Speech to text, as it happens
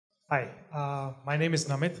Hi, my name is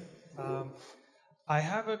Namit. Um, I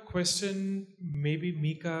have a question. Maybe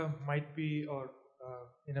Mika might be or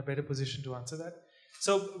in a better position to answer that.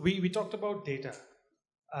 So we talked about data,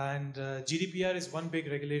 and GDPR is one big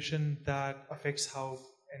regulation that affects how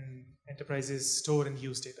enterprises store and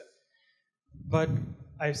use data. But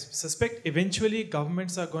I suspect eventually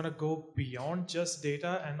governments are going to go beyond just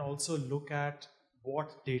data and also look at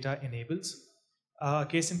what data enables. A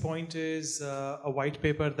case in point is a white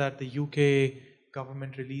paper that the UK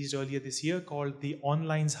government released earlier this year called the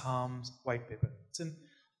Online's Harms White Paper. It's an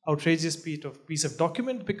outrageous piece of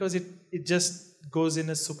document because it just goes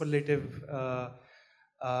in a superlative,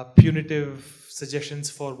 punitive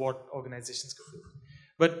suggestions for what organizations could do.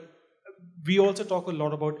 But we also talk a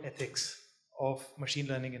lot about ethics of machine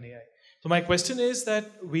learning and AI. So my question is that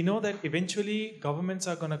we know that eventually governments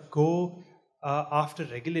are going to go after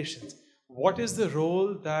regulations. What is the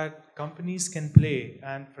role that companies can play,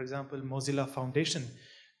 and for example, Mozilla Foundation,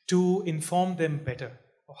 to inform them better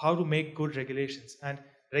of how to make good regulations? And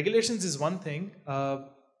regulations is one thing.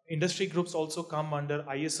 Industry groups also come under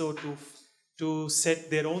ISO to set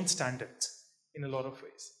their own standards in a lot of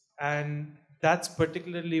ways. And that's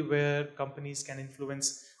particularly where companies can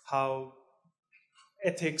influence how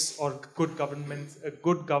ethics or good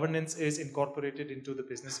governance is incorporated into the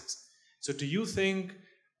businesses. So, do you think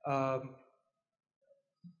um,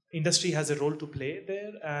 industry has a role to play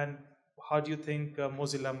there, and how do you think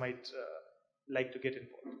Mozilla might like to get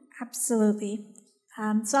involved? Absolutely.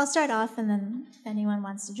 So I'll start off, and then if anyone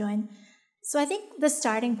wants to join. So I think the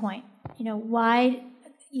starting point, why,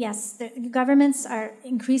 yes, the governments are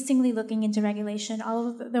increasingly looking into regulation all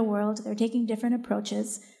over the world. They're taking different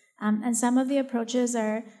approaches, and some of the approaches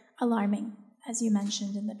are alarming, as you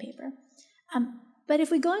mentioned in the paper. But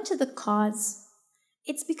if we go into the cause,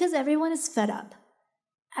 it's because everyone is fed up.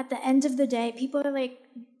 At the end of the day, people are like,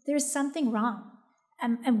 there's something wrong,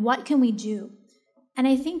 and what can we do? And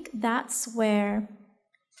I think that's where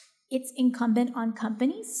it's incumbent on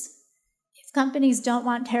companies. If companies don't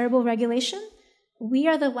want terrible regulation, we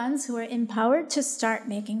are the ones who are empowered to start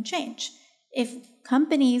making change. If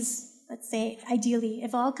companies, let's say ideally,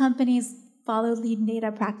 if all companies follow lean data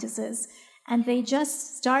practices and they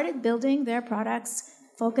just started building their products,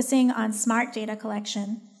 focusing on smart data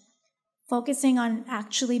collection, focusing on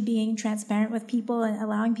actually being transparent with people and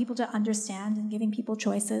allowing people to understand and giving people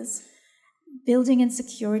choices, building in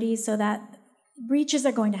security so that breaches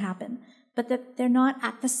are going to happen, but that they're not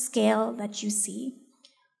at the scale that you see.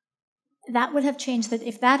 That would have changed. That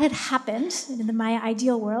if that had happened in my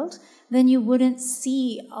ideal world, then you wouldn't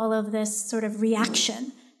see all of this sort of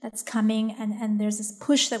reaction that's coming, and there's this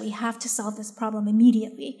push that we have to solve this problem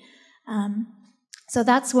immediately. So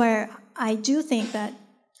that's where I do think that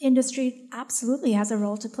industry absolutely has a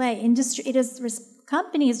role to play.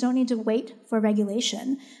 Companies don't need to wait for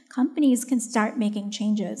regulation. Companies can start making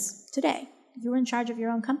changes today. You're in charge of your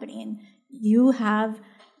own company, and you have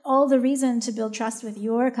all the reason to build trust with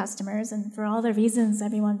your customers, and for all the reasons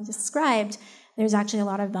everyone described, there's actually a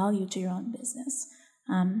lot of value to your own business.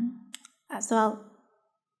 So I'll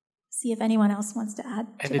see if anyone else wants to add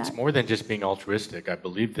to that. And it's more than just being altruistic. I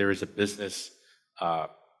believe there is a business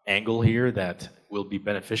angle here that will be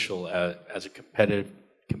beneficial as a competitive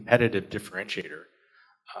differentiator,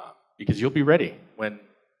 because you'll be ready when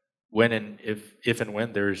and if and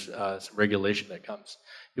when there's some regulation that comes.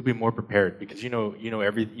 You'll be more prepared because you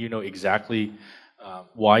know exactly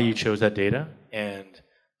why you chose that data, and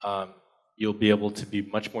you'll be able to be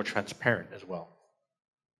much more transparent as well.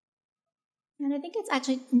 And I think it's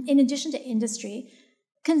actually, in addition to industry,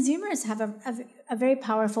 consumers have a very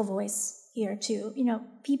powerful voice here too.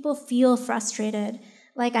 People feel frustrated.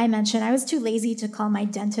 Like I mentioned, I was too lazy to call my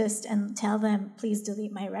dentist and tell them, please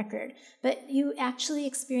delete my record. But you actually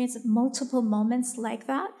experience multiple moments like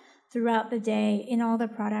that throughout the day in all the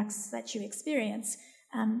products that you experience.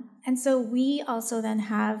 And so we also then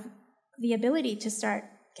have the ability to start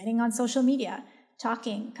getting on social media,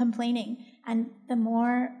 talking, complaining. And the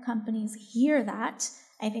more companies hear that,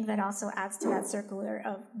 I think that also adds to that circular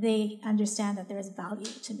of they understand that there is value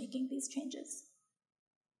to making these changes.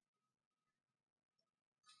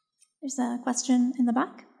 There's a question in the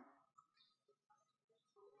back.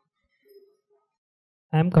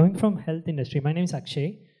 I'm coming from health industry. My name is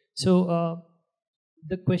Akshay. So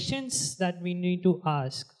the questions that we need to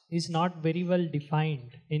ask is not very well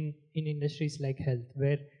defined in industries like health,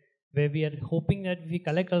 where we are hoping that if we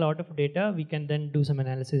collect a lot of data, we can then do some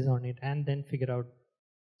analysis on it and then figure out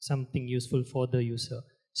something useful for the user.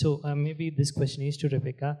 So maybe this question is to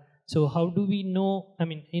Rebecca. So how do we know,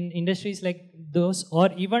 in industries like those, or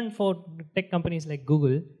even for tech companies like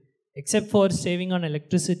Google, except for saving on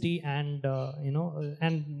electricity and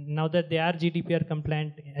and now that they are GDPR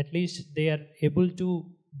compliant, at least they are able to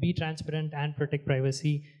be transparent and protect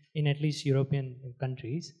privacy in at least European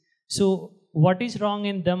countries. So what is wrong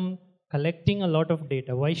in them collecting a lot of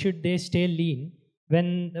data? Why should they stay lean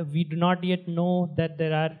when we do not yet know that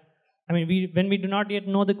there are, when we do not yet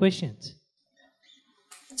know the questions?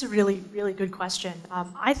 That's a really, really good question.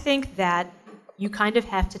 I think that you kind of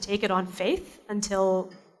have to take it on faith until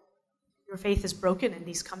your faith is broken in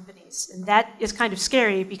these companies. And that is kind of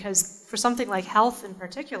scary because for something like health in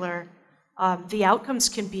particular, the outcomes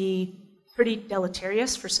can be pretty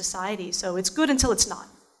deleterious for society. So it's good until it's not.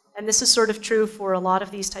 And this is sort of true for a lot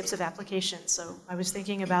of these types of applications. So I was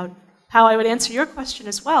thinking about how I would answer your question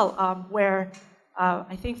as well, where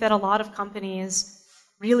I think that a lot of companies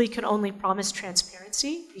really can only promise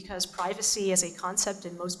transparency because privacy as a concept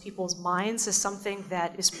in most people's minds is something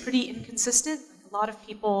that is pretty inconsistent. A lot of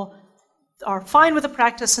people are fine with a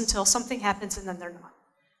practice until something happens and then they're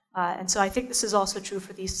not. And so I think this is also true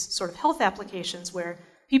for these sort of health applications where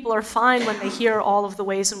people are fine when they hear all of the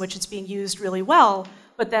ways in which it's being used really well,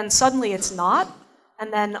 but then suddenly it's not,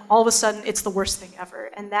 and then all of a sudden it's the worst thing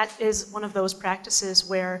ever. And that is one of those practices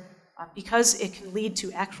where because it can lead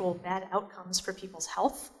to actual bad outcomes for people's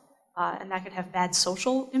health, and that could have bad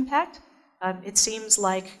social impact, it seems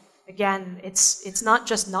like, again, it's not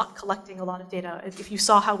just not collecting a lot of data. If you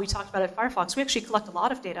saw how we talked about it at Firefox, we actually collect a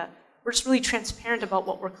lot of data. We're just really transparent about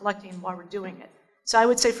what we're collecting and why we're doing it. So I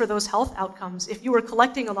would say for those health outcomes, if you were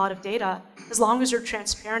collecting a lot of data, as long as you're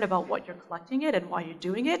transparent about what you're collecting it and why you're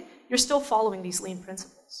doing it, you're still following these lean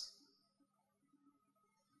principles.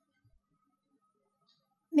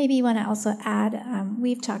 Maybe you want to also add,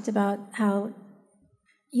 we've talked about how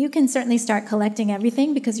you can certainly start collecting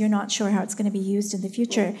everything because you're not sure how it's going to be used in the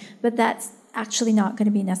future, but that's actually not going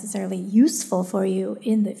to be necessarily useful for you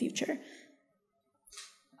in the future.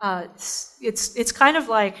 It's kind of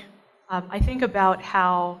like, I think about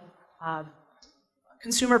how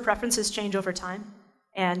consumer preferences change over time.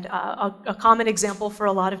 And a common example for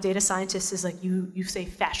a lot of data scientists is like you say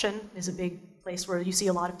fashion is a big place where you see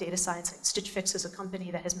a lot of data science. Like Stitch Fix is a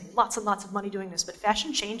company that has made lots and lots of money doing this, but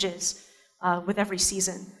fashion changes with every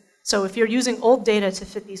season. So if you're using old data to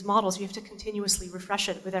fit these models, you have to continuously refresh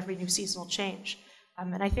it with every new seasonal change.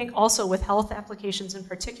 And I think also with health applications in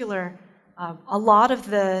particular, a lot of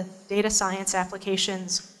the data science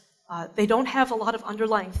applications, they don't have a lot of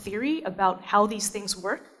underlying theory about how these things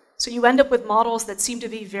work. So you end up with models that seem to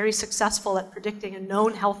be very successful at predicting a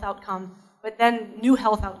known health outcome, but then new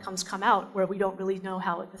health outcomes come out where we don't really know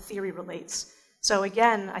how the theory relates. So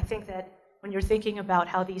again, I think that when you're thinking about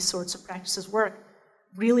how these sorts of practices work,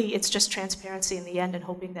 really it's just transparency in the end and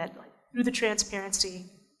hoping that through the transparency,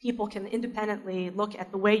 people can independently look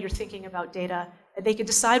at the way you're thinking about data and they can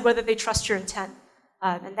decide whether they trust your intent.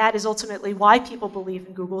 And that is ultimately why people believe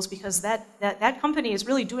in Google's, because that company is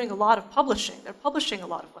really doing a lot of publishing. They're publishing a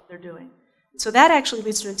lot of what they're doing. So that actually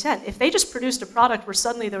leads to intent. If they just produced a product where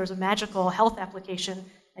suddenly there was a magical health application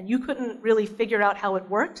and you couldn't really figure out how it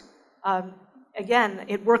worked, again,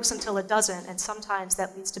 it works until it doesn't, and sometimes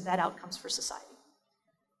that leads to bad outcomes for society.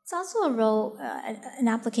 It's also a role, an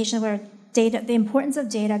application where the importance of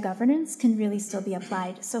data governance can really still be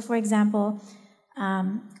applied. So for example,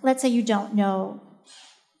 let's say you don't know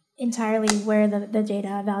entirely where the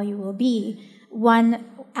data value will be. One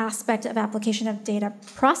aspect of application of data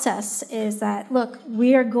process is that, look,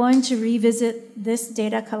 we are going to revisit this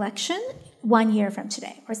data collection 1 year from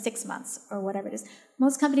today, or 6 months, or whatever it is.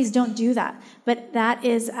 Most companies don't do that, but that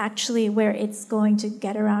is actually where it's going to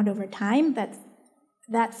get around over time,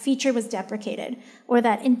 that feature was deprecated, or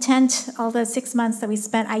that intent, all the 6 months that we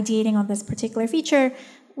spent ideating on this particular feature,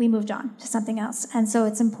 we moved on to something else. And so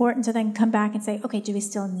it's important to then come back and say, okay, do we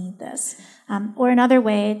still need this? Or another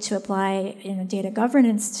way to apply data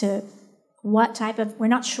governance to what type of, we're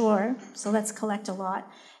not sure, so let's collect a lot,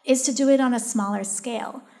 is to do it on a smaller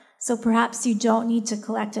scale. So perhaps you don't need to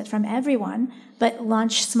collect it from everyone, but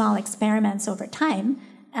launch small experiments over time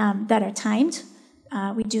that are timed.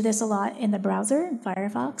 We do this a lot in the browser, in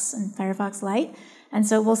Firefox and Firefox Lite. And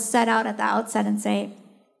so we'll set out at the outset and say,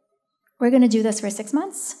 we're going to do this for 6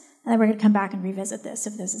 months, and then we're going to come back and revisit this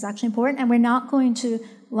if this is actually important. And we're not going to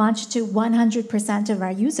launch to 100% of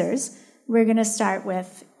our users. We're going to start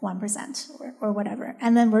with 1% or whatever.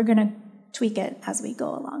 And then we're going to tweak it as we go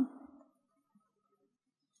along.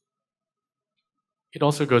 It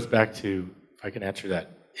also goes back to, if I can answer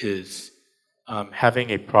that, is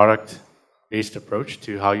having a product-based approach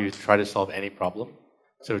to how you try to solve any problem.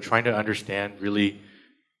 So trying to understand really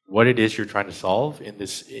what it is you're trying to solve in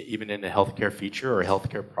this, even in a healthcare feature or a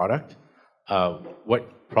healthcare product,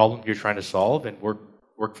 what problem you're trying to solve and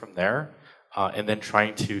work from there, and then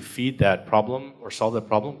trying to feed that problem or solve that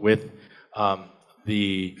problem with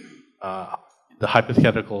the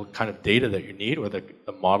hypothetical kind of data that you need or the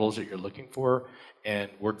models that you're looking for,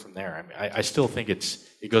 and work from there. I mean, I still think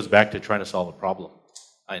it goes back to trying to solve a problem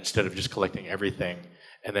instead of just collecting everything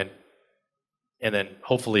and then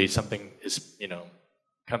hopefully something is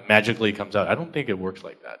magically comes out. I don't think it works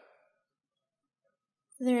like that.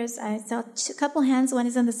 I saw a couple hands. One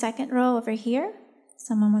is in the second row over here.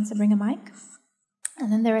 Someone wants to bring a mic.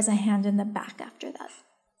 And then there is a hand in the back after that.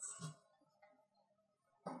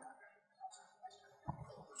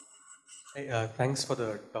 Hey, thanks for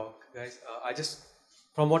the talk, guys.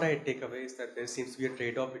 From what I take away is that there seems to be a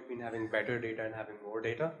trade-off between having better data and having more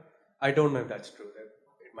data. I don't know if that's true, that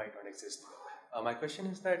it might not exist. My question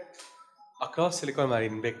is that across Silicon Valley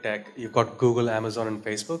in big tech, you've got Google, Amazon, and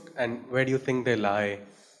Facebook, and where do you think they lie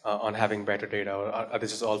on having better data, or are they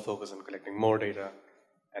just all focused on collecting more data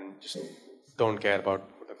and just don't care about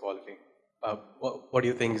the quality? What do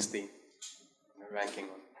you think is the ranking on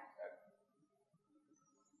that?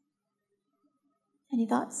 Any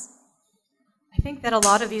thoughts? I think that a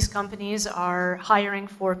lot of these companies are hiring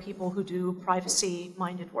for people who do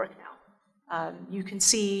privacy-minded work now. You can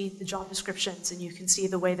see the job descriptions and you can see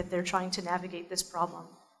the way that they're trying to navigate this problem.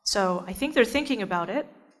 So I think they're thinking about it.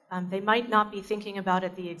 They might not be thinking about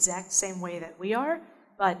it the exact same way that we are,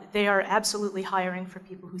 but they are absolutely hiring for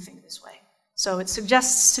people who think this way. So it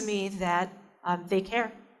suggests to me that they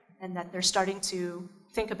care and that they're starting to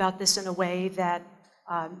think about this in a way that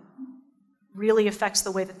really affects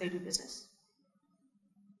the way that they do business.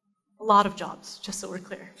 A lot of jobs, just so we're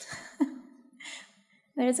clear.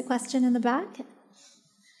 There's a question in the back.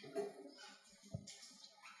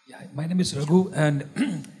 Yeah, my name is Raghu, and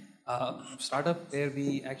startup where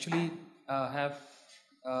we actually have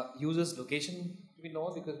users' location to be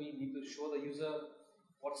known, because we need to show the user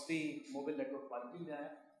what's the mobile network quality they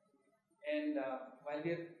have. And while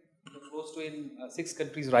we are close to in 6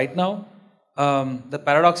 countries right now, the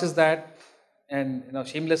paradox is that, and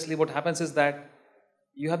shamelessly, what happens is that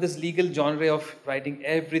you have this legal genre of writing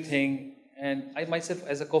everything, and I myself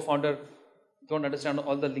as a co-founder don't understand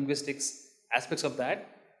all the linguistics aspects of that.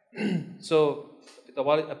 So with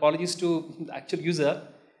apologies to the actual user,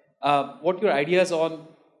 what your ideas on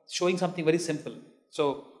showing something very simple.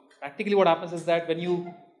 So practically what happens is that when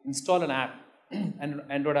you install an app, an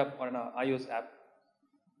Android app or an iOS app,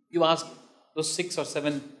 you ask those 6 or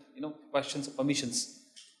 7 questions of permissions,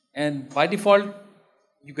 and by default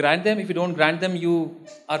you grant them. If you don't grant them, you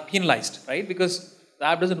are penalized, right? Because the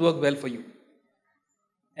app doesn't work well for you.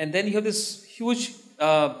 And then you have this huge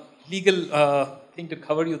legal thing to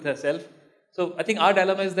cover yourself. So I think our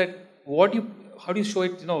dilemma is that how do you show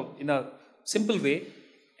it, in a simple way,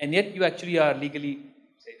 and yet you actually are legally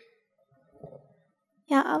safe?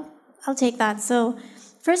 Yeah, I'll take that. So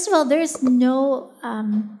first of all, there's no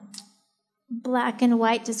black and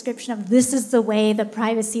white description of this is the way the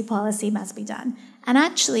privacy policy must be done. And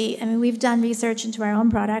actually, we've done research into our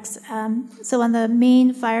own products. So on the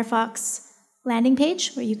main Firefox landing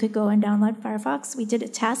page, where you could go and download Firefox, we did a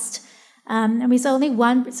test. And we saw only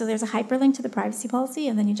so there's a hyperlink to the privacy policy,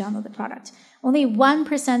 and then you download the product. Only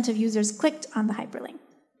 1% of users clicked on the hyperlink.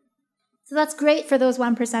 So that's great for those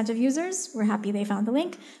 1% of users. We're happy they found the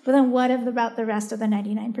link. But then what about the rest of the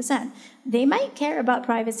 99%? They might care about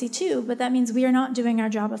privacy too, but that means we are not doing our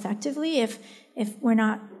job effectively if we're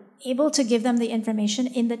not able to give them the information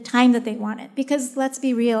in the time that they want it. Because let's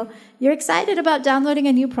be real, you're excited about downloading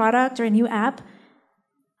a new product or a new app.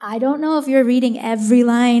 I don't know if you're reading every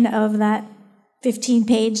line of that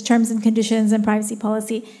 15-page terms and conditions and privacy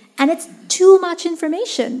policy, and it's too much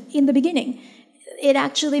information in the beginning. It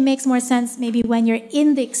actually makes more sense maybe when you're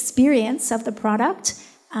in the experience of the product.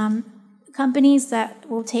 Companies that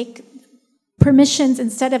will take permissions,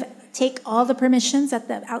 instead of take all the permissions at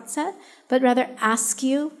the outset, but rather ask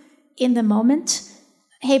you in the moment,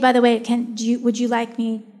 hey, by the way, would you like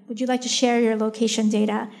to share your location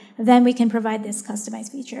data? Then we can provide this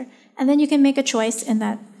customized feature. And then you can make a choice in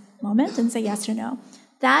that moment and say yes or no.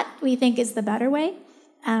 That, we think, is the better way.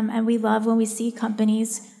 And we love when we see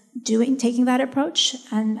companies taking that approach,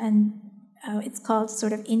 and it's called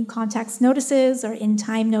sort of in-context notices or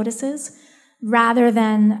in-time notices, rather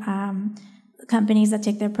than companies that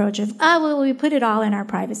take the approach of, we put it all in our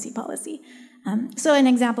privacy policy. So an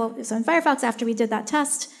example, in Firefox, after we did that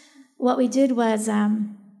test, what we did was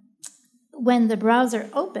when the browser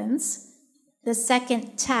opens, the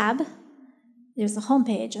second tab, there's the home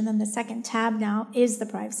page, and then the second tab now is the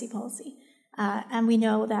privacy policy. And we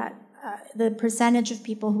know that the percentage of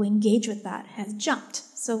people who engage with that has jumped.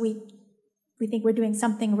 So we we think we're doing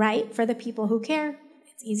something right for the people who care,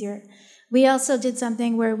 it's easier. We also did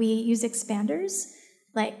something where we use expanders.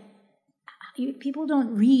 Like, people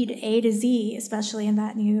don't read A to Z, especially in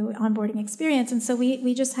that new onboarding experience. And so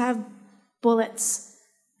we just have bullets.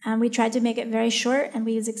 And we tried to make it very short, and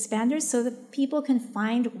we use expanders so that people can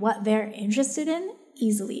find what they're interested in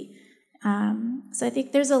easily. So I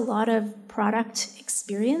think there's a lot of product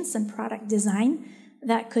experience and product design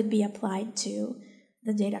that could be applied to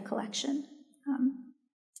the data collection.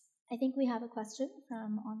 I think we have a question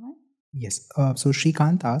from online. Yes. So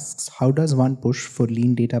Shrikant asks, how does one push for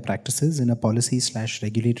lean data practices in a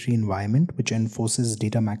policy/regulatory environment which enforces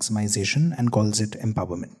data maximization and calls it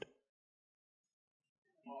empowerment?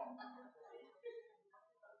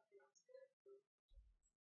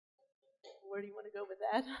 Where do you want to go with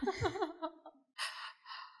that?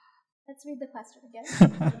 Let's read the question again.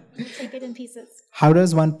 We'll take it in pieces. How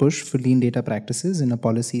does one push for lean data practices in a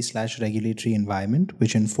policy/regulatory environment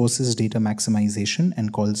which enforces data maximization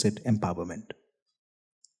and calls it empowerment?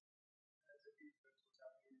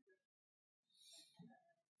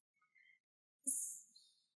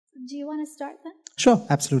 Do you want to start then? Sure,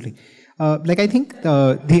 absolutely. I think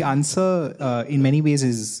the answer in many ways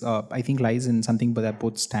is, I think, lies in something that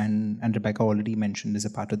both Stan and Rebecca already mentioned as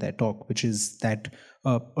a part of their talk, which is that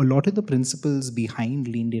a lot of the principles behind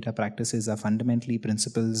lean data practices are fundamentally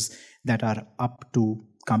principles that are up to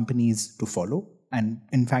companies to follow. And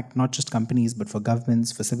in fact, not just companies, but for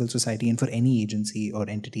governments, for civil society, and for any agency or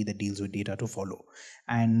entity that deals with data to follow.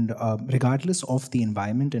 And regardless of the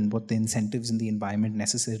environment and what the incentives in the environment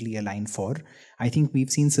necessarily align for, I think we've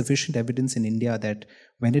seen sufficient evidence in India that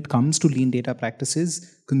when it comes to lean data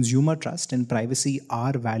practices, consumer trust and privacy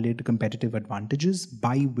are valid competitive advantages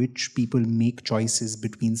by which people make choices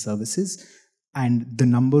between services. And the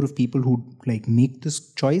number of people who make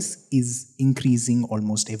this choice is increasing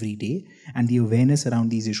almost every day, and the awareness around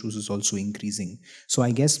these issues is also increasing. So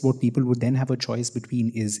I guess what people would then have a choice between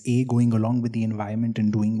is A, going along with the environment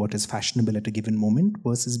and doing what is fashionable at a given moment,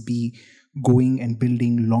 versus B, going and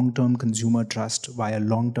building long-term consumer trust via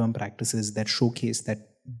long-term practices that showcase that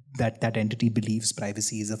entity believes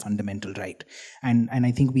privacy is a fundamental right. And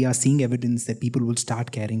I think we are seeing evidence that people will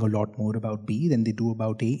start caring a lot more about B than they do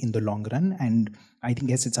about A in the long run. And I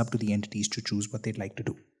think, yes, it's up to the entities to choose what they'd like to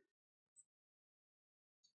do.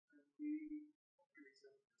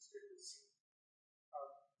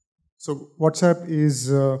 So WhatsApp is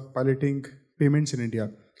piloting payments in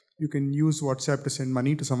India. You can use WhatsApp to send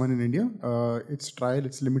money to someone in India. It's trial,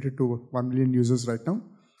 it's limited to 1 million users right now.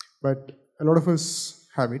 But a lot of us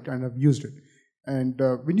have it and have used it. And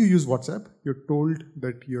when you use WhatsApp, you're told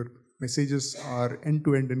that your messages are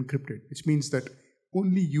end-to-end encrypted, which means that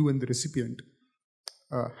only you and the recipient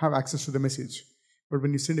have access to the message. But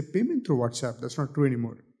when you send a payment through WhatsApp, that's not true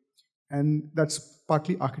anymore. And that's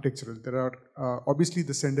partly architectural. There are, obviously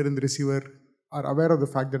the sender and the receiver are aware of the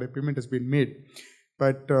fact that a payment has been made.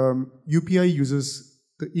 But UPI uses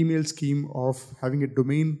the email scheme of having a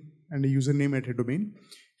domain and a username at a domain.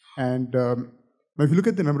 And now if you look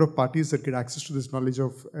at the number of parties that get access to this knowledge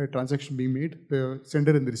of a transaction being made, the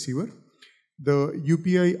sender and the receiver, the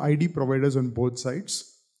UPI ID providers on both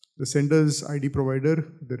sides, the sender's ID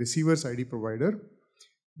provider, the receiver's ID provider,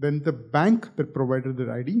 then the bank that provided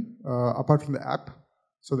the ID, apart from the app.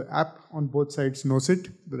 So the app on both sides knows it,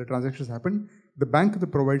 that the transactions happen. The bank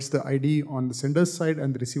that provides the ID on the sender's side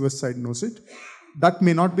and the receiver's side knows it. That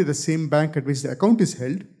may not be the same bank at which the account is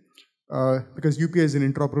held, because UPI is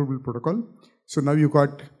an interoperable protocol. So now you've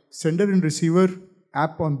got sender and receiver,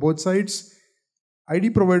 app on both sides,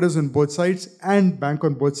 ID providers on both sides, and bank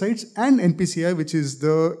on both sides, and NPCI, which is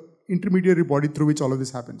the intermediary body through which all of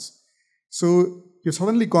this happens. So you've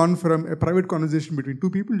suddenly gone from a private conversation between two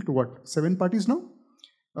people to what, 7 parties now?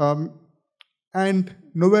 And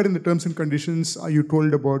nowhere in the terms and conditions are you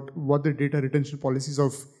told about what the data retention policies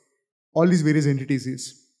of all these various entities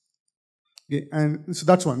is. Okay, and so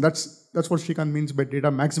that's one. That's what Shrikant means by data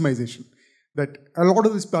maximization. That a lot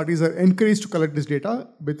of these parties are encouraged to collect this data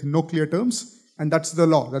with no clear terms, and that's the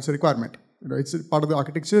law, that's a requirement. It's a part of the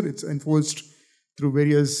architecture, it's enforced through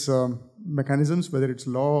various mechanisms, whether it's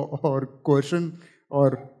law or coercion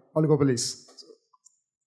or oligopolies.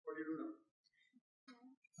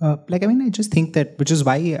 I just think that, which is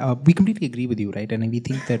why we completely agree with you, right? And we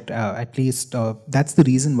think that at least that's the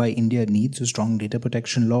reason why India needs a strong data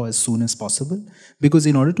protection law as soon as possible. Because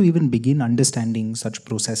in order to even begin understanding such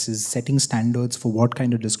processes, setting standards for what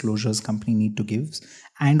kind of disclosures company need to give,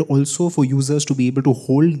 and also for users to be able to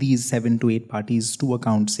hold these 7 to 8 parties to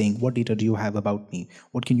account, saying what data do you have about me,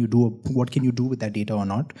 what can you do with that data or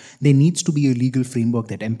not. There needs to be a legal framework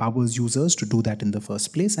that empowers users to do that in the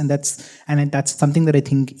first place, and that's something that I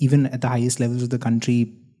think even at the highest levels of the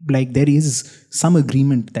country, like, there is some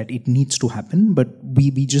agreement that it needs to happen, but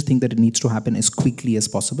we just think that it needs to happen as quickly as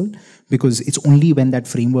possible, because it's only when that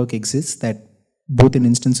framework exists that both in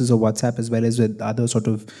instances of WhatsApp as well as with other sort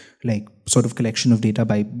of collection of data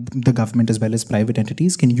by the government as well as private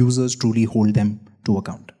entities, can users truly hold them to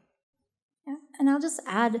account. Yeah, and I'll just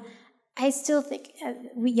add, I still think,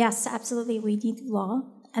 yes, absolutely, we need law.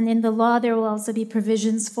 And in the law, there will also be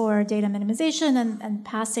provisions for data minimization and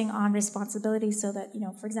passing on responsibility so that,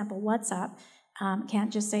 for example, WhatsApp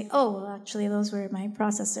can't just say, oh, well, actually, those were my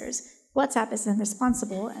processors. WhatsApp isn't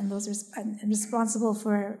responsible, and those are responsible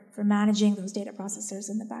for managing those data processors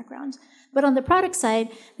in the background. But on the product side,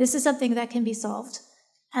 this is something that can be solved.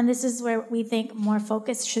 And this is where we think more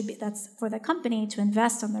focus should be. That's for the company to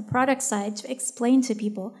invest on the product side, to explain to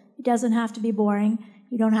people. It doesn't have to be boring.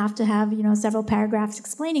 You don't have to have, several paragraphs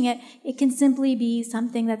explaining it. It can simply be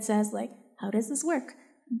something that says, like, how does this work?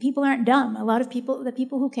 People aren't dumb. A lot of people, the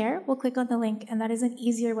people who care, will click on the link, and that is an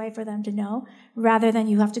easier way for them to know, rather than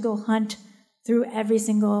you have to go hunt through every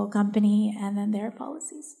single company and then their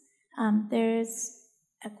policies. There's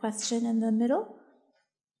a question in the middle.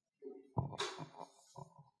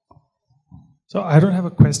 So I don't have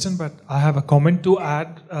a question, but I have a comment to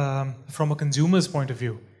add from a consumer's point of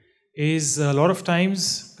view. Is a lot of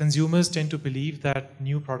times consumers tend to believe that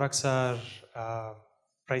new products are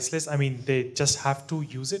priceless. I mean, they just have to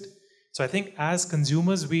use it. So I think as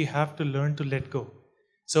consumers, we have to learn to let go.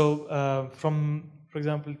 So for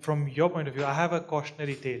example, from your point of view, I have a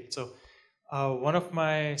cautionary tale. So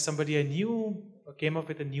somebody I knew came up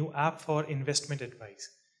with a new app for investment advice.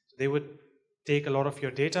 So they would take a lot of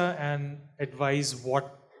your data and advise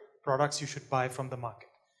what products you should buy from the market.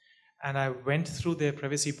 And I went through their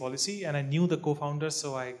privacy policy, and I knew the co-founders,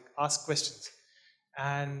 so I asked questions.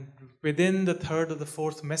 And within the third or the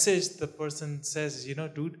fourth message, the person says,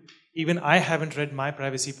 dude, even I haven't read my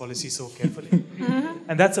privacy policy so carefully.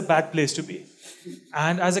 And that's a bad place to be.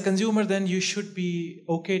 And as a consumer, then you should be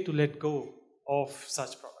okay to let go of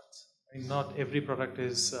such products. I mean, not every product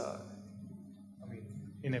is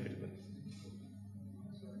inevitable.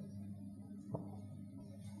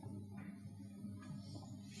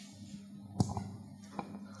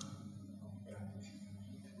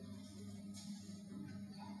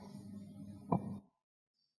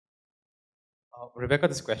 Rebecca,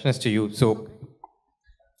 this question is to you. So,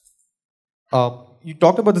 you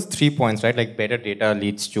talked about these 3 points, right? Like better data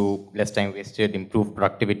leads to less time wasted, improved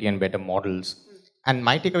productivity, and better models. And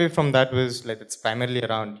my takeaway from that was like it's primarily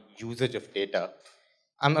around usage of data.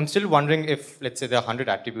 I'm still wondering if, let's say, there are 100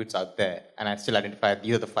 attributes out there, and I still identify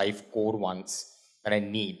these are the 5 core ones that I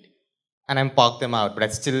need, and I park them out, but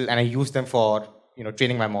I use them for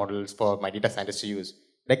training my models for my data scientists to use.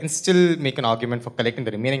 I can still make an argument for collecting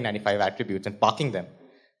the remaining 95 attributes and parking them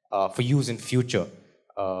for use in future,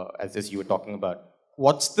 as you were talking about.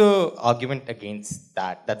 What's the argument against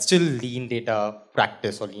that? That's still lean data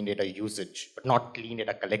practice or lean data usage, but not lean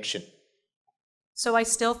data collection. So I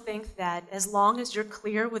still think that as long as you're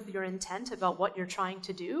clear with your intent about what you're trying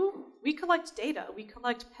to do, we collect data. We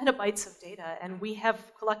collect petabytes of data, and we have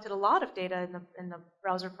collected a lot of data in the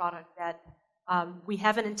browser product that we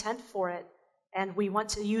have an intent for it. And we want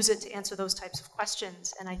to use it to answer those types of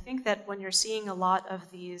questions. And I think that when you're seeing a lot of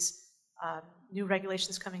these new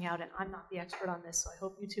regulations coming out, and I'm not the expert on this, so I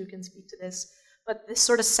hope you two can speak to this, but this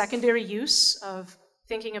sort of secondary use of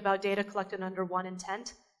thinking about data collected under one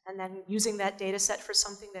intent and then using that data set for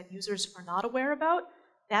something that users are not aware about,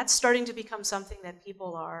 that's starting to become something that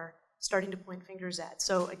people are starting to point fingers at.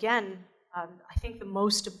 So again, I think the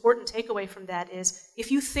most important takeaway from that is if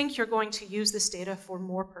you think you're going to use this data for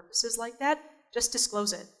more purposes like that, just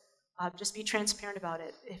disclose it. Just be transparent about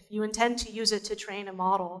it. If you intend to use it to train a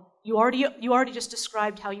model, you already just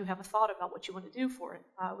described how you have a thought about what you want to do for it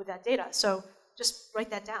with that data. So just write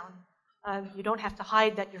that down. You don't have to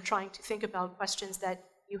hide that you're trying to think about questions that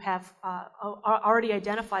you have already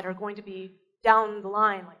identified are going to be down the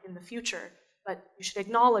line, like in the future. But you should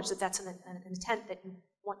acknowledge that that's an intent that you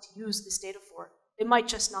want to use this data for. It might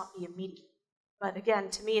just not be immediate. But again,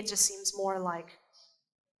 to me, it just seems more like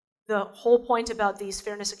the whole point about these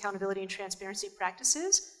fairness, accountability, and transparency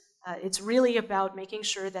practices, it's really about making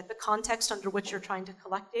sure that the context under which you're trying to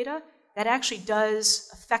collect data, that actually does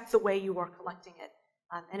affect the way you are collecting it.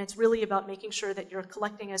 And it's really about making sure that you're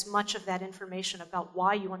collecting as much of that information about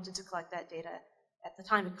why you wanted to collect that data at the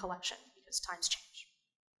time of collection, because times change.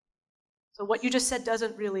 So what you just said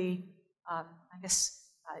doesn't really, I guess,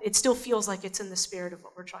 it still feels like it's in the spirit of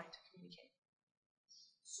what we're trying to communicate.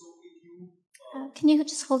 Can you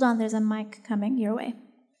just hold on? There's a mic coming your way.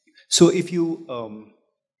 So if you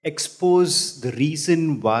expose the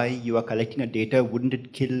reason why you are collecting a data, wouldn't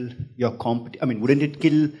it kill your wouldn't it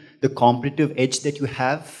kill the competitive edge that you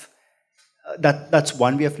have? That's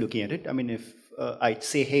one way of looking at it. I mean, if I'd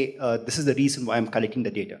say, hey, this is the reason why I'm collecting the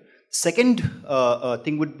data. Second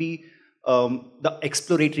thing would be the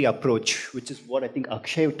exploratory approach, which is what I think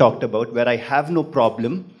Akshay talked about, where I have no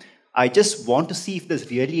problem. I just want to see if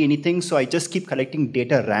there's really anything, so I just keep collecting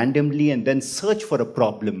data randomly and then search for a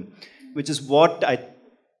problem, which is what I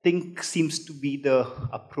think seems to be the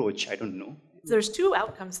approach. I don't know. There's two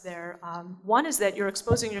outcomes there. One is that you're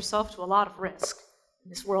exposing yourself to a lot of risk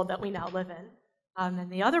in this world that we now live in.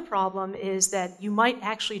 And the other problem is that you might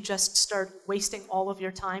actually just start wasting all of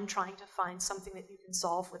your time trying to find something that you can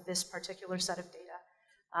solve with this particular set of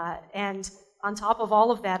data. And on top of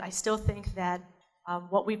all of that, I still think that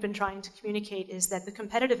what we've been trying to communicate is that the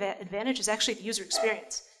competitive advantage is actually the user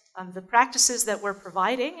experience. The practices that we're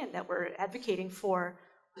providing and that we're advocating for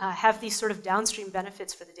have these sort of downstream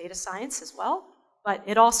benefits for the data science as well, but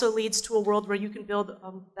it also leads to a world where you can build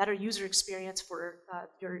a better user experience for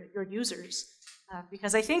your users.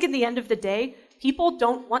 Because I think in the end of the day, people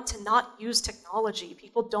don't want to not use technology.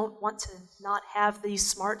 People don't want to not have these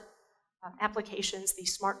smart applications,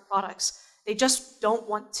 these smart products. They just don't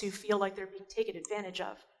want to feel like they're being taken advantage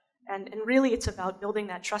of. And really, it's about building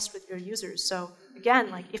that trust with your users. So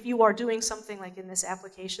again, like if you are doing something like in this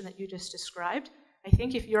application that you just described, I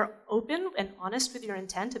think if you're open and honest with your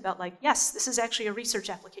intent about like, yes, this is actually a research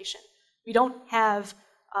application. We don't have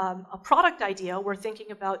a product idea. We're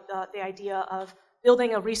thinking about the idea of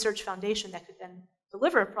building a research foundation that could then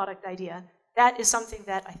deliver a product idea. That is something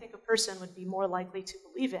that I think a person would be more likely to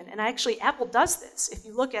believe in. And actually, Apple does this. If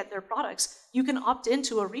you look at their products, you can opt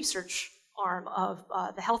into a research arm of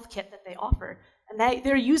the health kit that they offer. And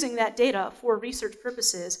they're using that data for research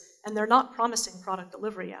purposes, and they're not promising product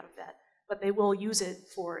delivery out of that. But they will use it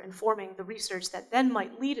for informing the research that then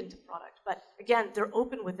might lead into product. But again, they're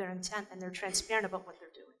open with their intent, and they're transparent about what they're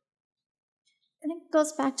doing. And it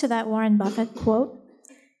goes back to that Warren Buffett quote.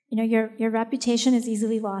 You know, your reputation is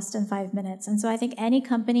easily lost in 5 minutes. And so I think any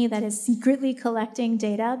company that is secretly collecting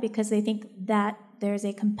data because they think that there's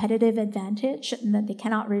a competitive advantage and that they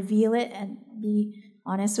cannot reveal it and be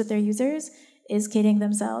honest with their users is kidding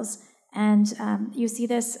themselves. And you see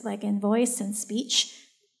this like in voice and speech.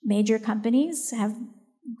 Major companies have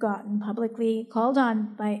gotten publicly called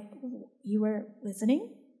on by, you were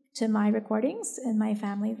listening to my recordings in my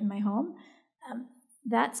family, in my home.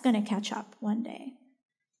 That's going to catch up one day.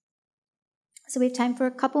 So we have time for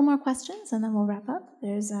a couple more questions, and then we'll wrap up.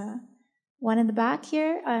 There's one in the back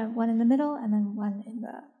here, one in the middle, and then one in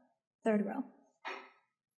the third row.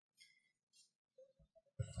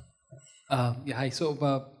 Yeah, hi. So,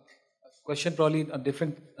 question probably a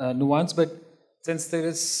different nuance, but since there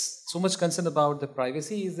is so much concern about the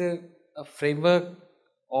privacy, is there a framework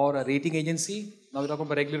or a rating agency? Now we're talking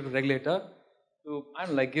about regulator to regulator. To, I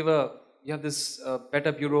don't know, like you have this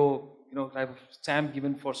better bureau, type of stamp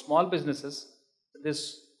given for small businesses.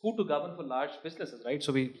 There's who to govern for large businesses, right?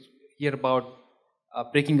 So we hear about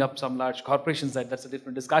breaking up some large corporations. That's a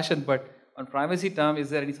different discussion. But on privacy term,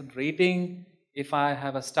 is there any sort of rating? If I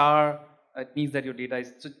have a star, it means that your data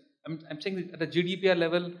is. So I'm saying that at the GDPR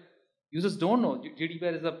level, users don't know.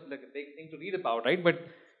 GDPR is a big thing to read about, right? But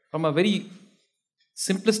from a very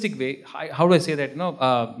simplistic way, how do I say that?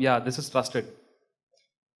 Yeah, this is trusted.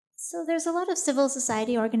 So there's a lot of civil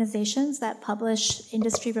society organizations that publish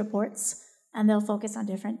industry reports, and they'll focus on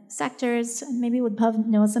different sectors. And maybe Woodpub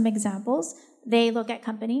knows some examples. They look at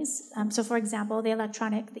companies. So for example, the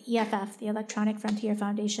EFF, the Electronic Frontier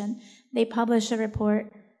Foundation, they publish a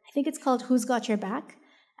report, I think it's called Who's Got Your Back?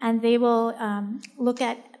 And they will look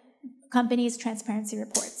at companies' transparency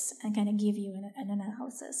reports and kind of give you an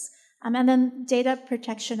analysis. And then data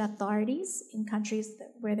protection authorities in countries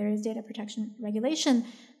where there is data protection regulation,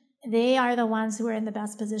 they are the ones who are in the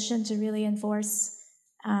best position to really enforce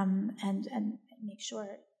and make sure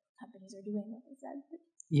companies are doing what they said.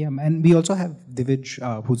 Yeah, and we also have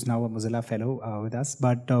Divij, who's now a Mozilla fellow with us,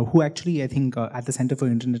 but who actually, I think, at the Center for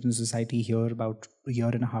Internet and Society here about a year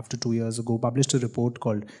and a half to 2 years ago, published a report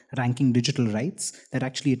called Ranking Digital Rights that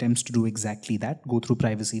actually attempts to do exactly that, go through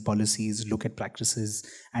privacy policies, look at practices,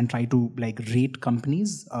 and try to rate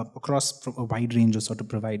companies across a wide range of sort of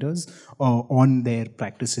providers on their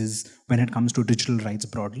practices when it comes to digital rights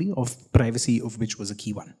broadly, of privacy of which was a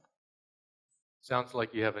key one. Sounds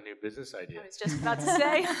like you have a new business idea. I was just about to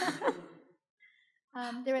say.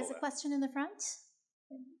 There was a question in the front.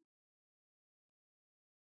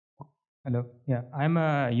 Hello. Yeah, I'm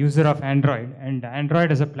a user of Android, and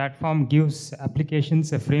Android as a platform gives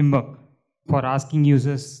applications a framework for asking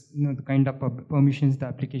users, the kind of permissions the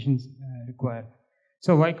applications require.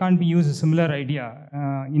 So why can't we use a similar idea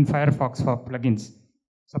in Firefox for plugins?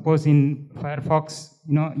 Suppose in Firefox,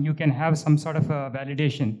 you can have some sort of a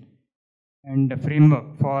validation and a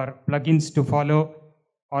framework for plugins to follow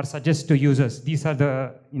or suggest to users. These are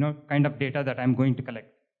the kind of data that I'm going to collect.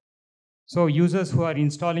 So users who are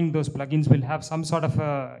installing those plugins will have some sort of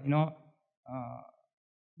a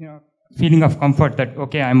feeling of comfort that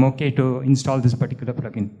okay, I'm okay to install this particular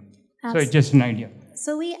plugin. So it's just an idea.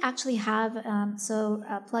 So we actually have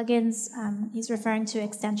plugins. He's referring to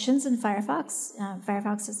extensions in Firefox.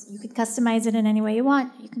 Firefox is, you could customize it in any way you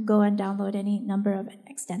want. You can go and download any number of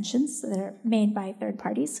extensions that are made by third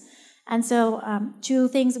parties. And so two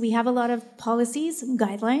things, we have a lot of policies and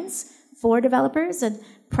guidelines for developers, and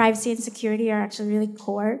privacy and security are actually really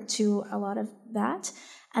core to a lot of that.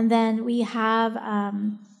 And then we have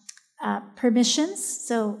permissions.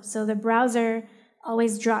 So the browser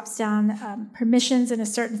always drops down permissions in a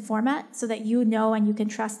certain format so that you know and you can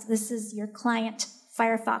trust this is your client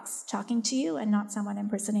Firefox talking to you and not someone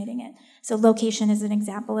impersonating it. So location is an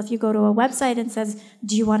example. If you go to a website and says,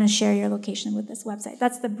 do you want to share your location with this website?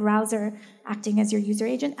 That's the browser acting as your user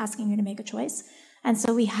agent, asking you to make a choice. And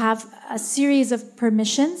so we have a series of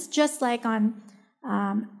permissions, just like on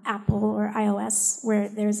Apple or iOS, where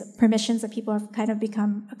there's permissions that people have kind of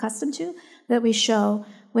become accustomed to, that we show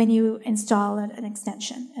when you install an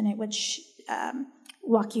extension, and it would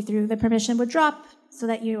walk you through. The permission would drop so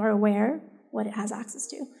that you are aware what it has access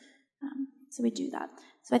to. So we do that.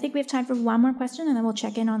 So I think we have time for one more question, and then we'll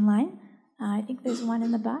check in online. I think there's one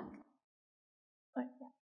in the back.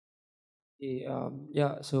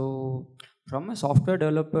 So from a software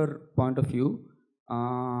developer point of view,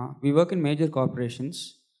 we work in major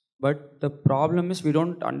corporations, but the problem is we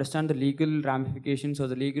don't understand the legal ramifications or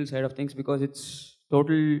the legal side of things because it's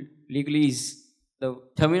total legalese. The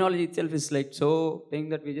terminology itself is like so thing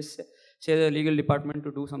that we just say the legal department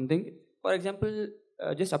to do something. For example,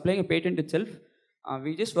 just applying a patent itself,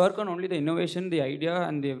 we just work on only the innovation, the idea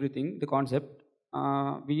and everything, the concept.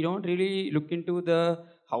 We don't really look into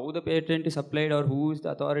how the patent is applied or who is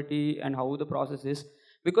the authority and how the process is,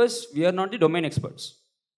 because we are not the domain experts.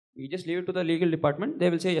 We just leave it to the legal department. They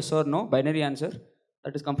will say yes or no, binary answer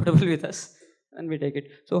that is comfortable with us, and we take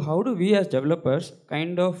it. So how do we as developers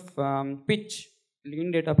kind of pitch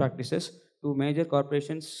lean data practices to major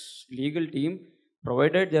corporations, legal team,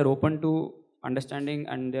 provided they are open to understanding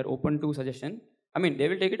and they are open to suggestion? I mean, they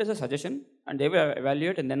will take it as a suggestion and they will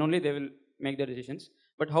evaluate and then only they will make their decisions.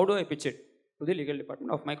 But how do I pitch it to the legal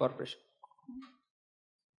department of my corporation?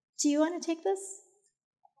 Do you want to take this?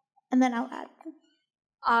 And then I'll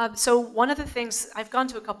add. So one of the things, I've gone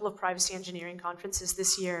to a couple of privacy engineering conferences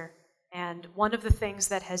this year, and one of the things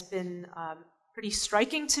that has been pretty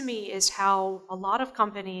striking to me is how a lot of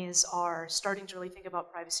companies are starting to really think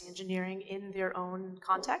about privacy engineering in their own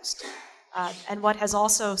context. And what has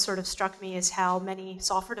also sort of struck me is how many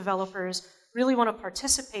software developers really want to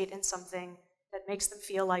participate in something that makes them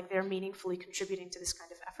feel like they're meaningfully contributing to this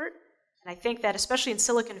kind of effort. And I think that especially in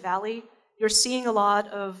Silicon Valley, you're seeing a lot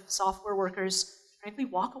of software workers frankly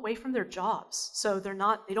walk away from their jobs. So they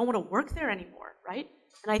don't want to work there anymore, right?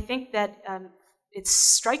 And I think that it's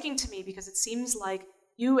striking to me because it seems like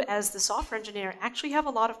you as the software engineer actually have a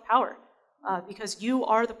lot of power because you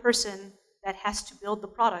are the person that has to build the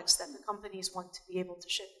products that the companies want to be able to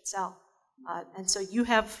ship and sell. And so you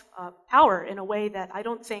have power in a way that I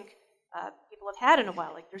don't think people have had in a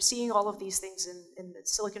while. Like they're seeing all of these things in the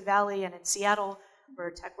Silicon Valley and in Seattle where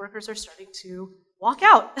tech workers are starting to walk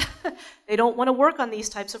out. They don't want to work on these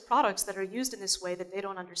types of products that are used in this way that they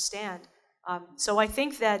don't understand. So I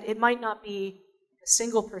think that it might not be a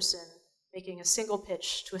single person making a single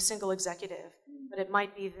pitch to a single executive, but it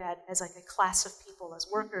might be that as like a class of people, as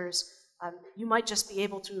workers, you might just be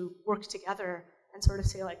able to work together and sort of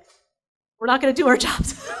say like, we're not going to do our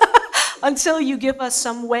jobs until you give us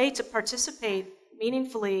some way to participate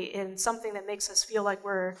meaningfully in something that makes us feel like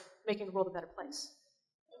we're making the world a better place.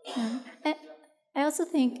 I also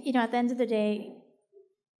think, at the end of the day,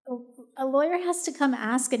 a lawyer has to come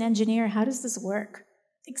ask an engineer, how does this work?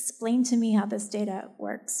 Explain to me how this data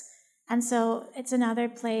works. And so it's another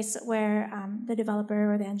place where the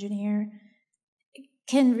developer or the engineer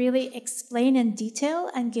can really explain in detail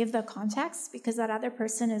and give the context because that other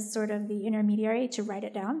person is sort of the intermediary to write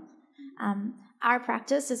it down. Our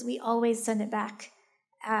practice is we always send it back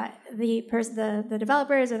the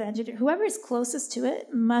developers or the engineer, whoever is closest to it,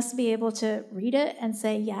 must be able to read it and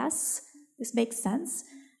say, yes, this makes sense.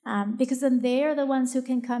 Because then they are the ones who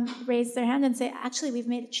can come raise their hand and say, actually, we've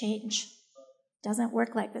made a change. It doesn't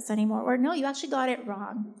work like this anymore. Or no, you actually got it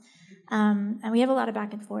wrong. And we have a lot of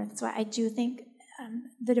back and forth. So I do think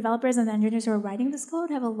the developers and the engineers who are writing this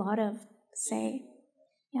code have a lot of say.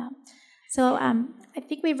 Yeah. So I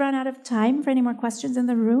think we've run out of time for any more questions in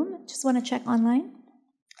the room. Just want to check online.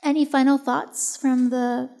 Any final thoughts from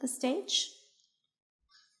the stage?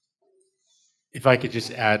 If I could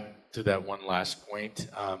just add to that one last point,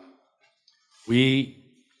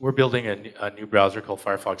 we're building a new browser called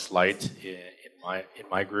Firefox Lite in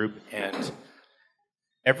my group, and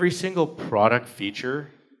every single product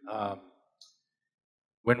feature,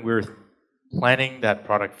 when we're planning that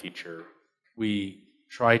product feature, we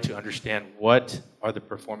try to understand what are the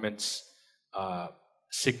performance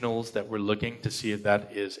signals that we're looking to see if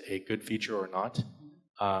that is a good feature or not,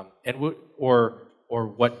 or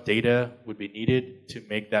what data would be needed to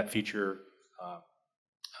make that feature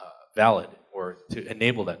valid or to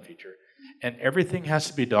enable that feature. And everything has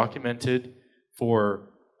to be documented for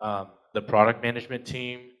the product management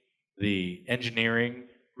team, the engineering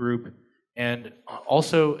group, and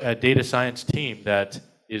also a data science team that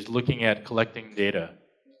is looking at collecting data.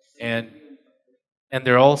 And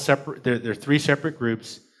they're all separate. They're three separate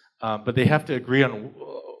groups, but they have to agree on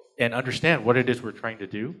and understand what it is we're trying to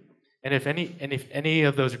do. And if any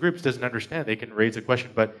of those groups doesn't understand, they can raise a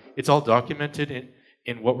question. But it's all documented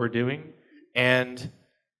in what we're doing, and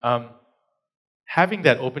having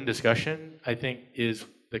that open discussion, I think, is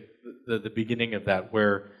the beginning of that,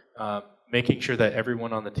 where making sure that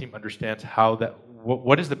everyone on the team understands how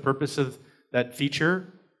what is the purpose of that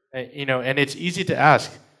feature, and it's easy to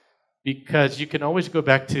ask because you can always go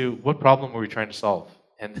back to what problem were we trying to solve.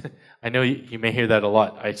 And I know you may hear that a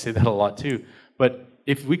lot. I say that a lot too. But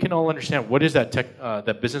if we can all understand what is that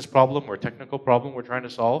that business problem or technical problem we're trying to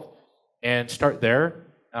solve, and start there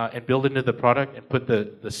and build into the product and put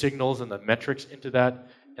the signals and the metrics into that,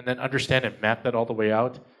 and then understand and map that all the way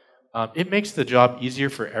out, it makes the job easier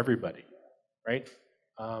for everybody, right?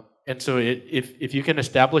 And so if you can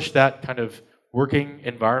establish that kind of working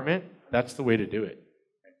environment, that's the way to do it.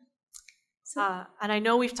 And I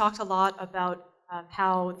know we've talked a lot about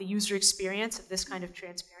how the user experience of this kind of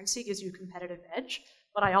transparency gives you a competitive edge.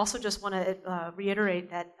 But I also just want to reiterate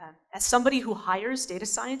that as somebody who hires data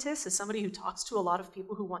scientists, as somebody who talks to a lot of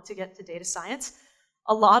people who want to get to data science,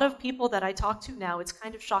 a lot of people that I talk to now, it's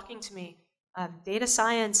kind of shocking to me. Data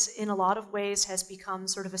science, in a lot of ways, has become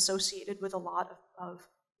sort of associated with a lot of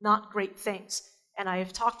not great things. And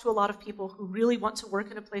I've talked to a lot of people who really want to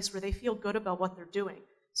work in a place where they feel good about what they're doing.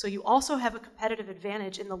 So you also have a competitive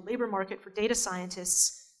advantage in the labor market for data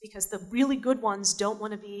scientists because the really good ones don't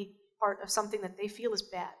want to be part of something that they feel is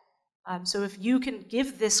bad. So if you can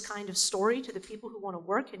give this kind of story to the people who want to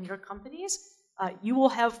work in your companies, you will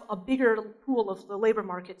have a bigger pool of the labor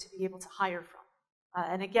market to be able to hire from.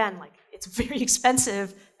 And again, it's very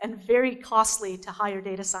expensive and very costly to hire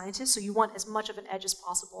data scientists, so you want as much of an edge as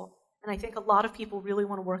possible. And I think a lot of people really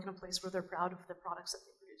want to work in a place where they're proud of the products that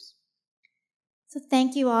they produce. So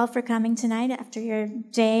thank you all for coming tonight after your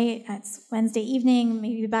day. It's Wednesday evening,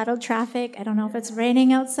 maybe you battled traffic. I don't know if it's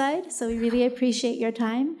raining outside, so we really appreciate your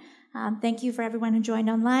time. Thank you for everyone who joined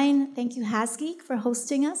online. Thank you, HasGeek, for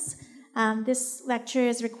hosting us. This lecture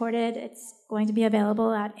is recorded. It's going to be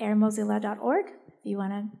available at airmozilla.org. If you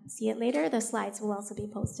want to see it later, the slides will also be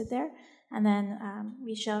posted there. And then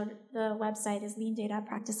we showed the website is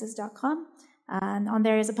leandatapractices.com. And on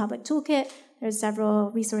there is a public toolkit. There's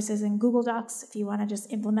several resources in Google Docs. If you want to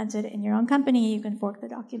just implement it in your own company, you can fork the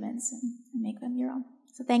documents and make them your own.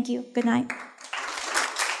 So thank you. Good night.